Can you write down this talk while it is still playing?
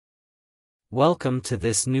Welcome to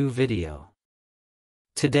this new video.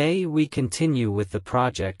 Today we continue with the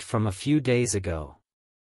project from a few days ago.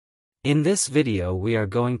 In this video we are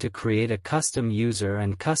going to create a custom user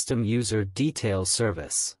and custom user details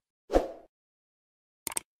service.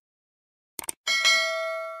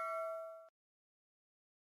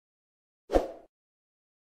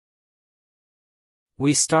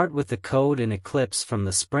 We start with the code in Eclipse from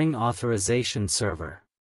the Spring Authorization server.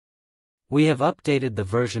 We have updated the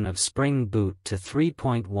version of Spring Boot to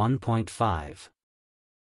 3.1.5.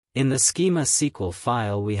 In the schema SQL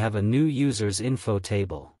file we have a new users info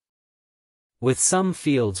table, with some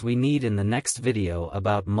fields we need in the next video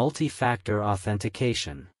about multi-factor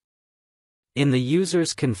authentication. In the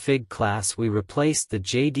users config class we replaced the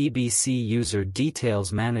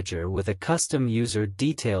JdbcUserDetailsManager with a custom user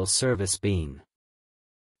details service bean.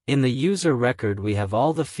 In the user record we have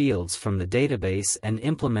all the fields from the database and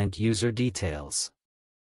implement user details.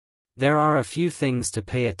 There are a few things to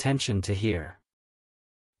pay attention to here.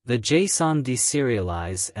 The JSON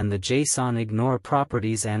deserialize and the JSON ignore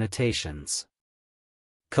properties annotations.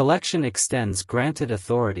 Collection extends granted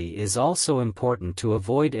authority is also important to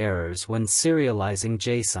avoid errors when serializing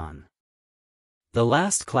JSON. The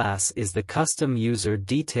last class is the custom user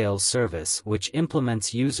details service which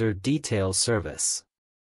implements user details service.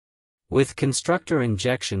 With constructor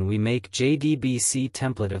injection we make JDBC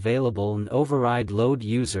template available and override load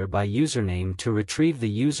user by username to retrieve the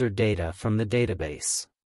user data from the database.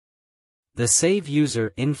 The save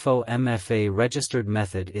user info MFA registered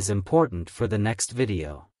method is important for the next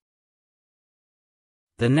video.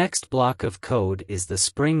 The next block of code is the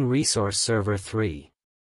Spring Resource Server 3.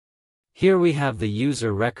 Here we have the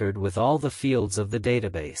user record with all the fields of the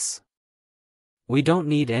database. We don't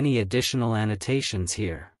need any additional annotations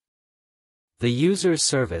here. The user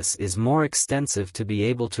service is more extensive to be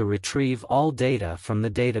able to retrieve all data from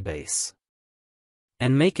the database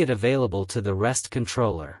and make it available to the REST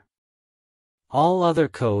controller. All other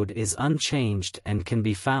code is unchanged and can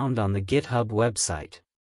be found on the GitHub website.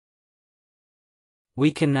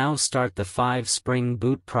 We can now start the 5 Spring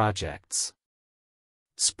Boot projects.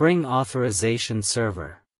 Spring Authorization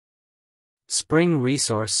Server, Spring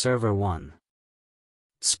Resource Server 1,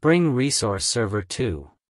 Spring Resource Server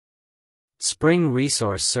 2, Spring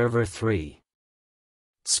Resource Server 3,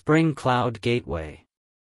 Spring Cloud Gateway,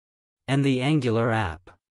 and the Angular app.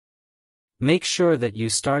 Make sure that you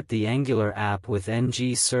start the Angular app with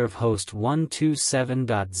ng serve host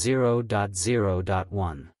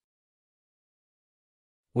 127.0.0.1.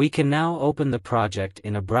 We can now open the project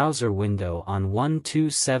in a browser window on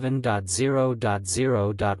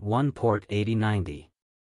 127.0.0.1 port 8090.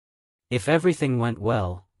 If everything went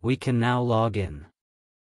well, we can now log in.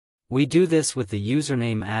 We do this with the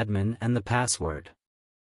username admin and the password.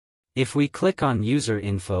 If we click on user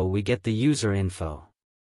info we get the user info.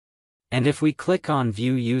 And if we click on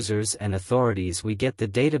view users and authorities we get the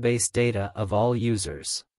database data of all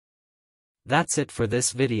users. That's it for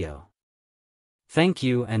this video. Thank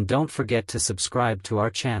you and don't forget to subscribe to our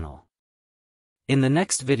channel. In the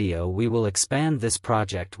next video we will expand this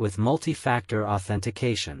project with multi-factor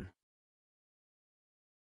authentication.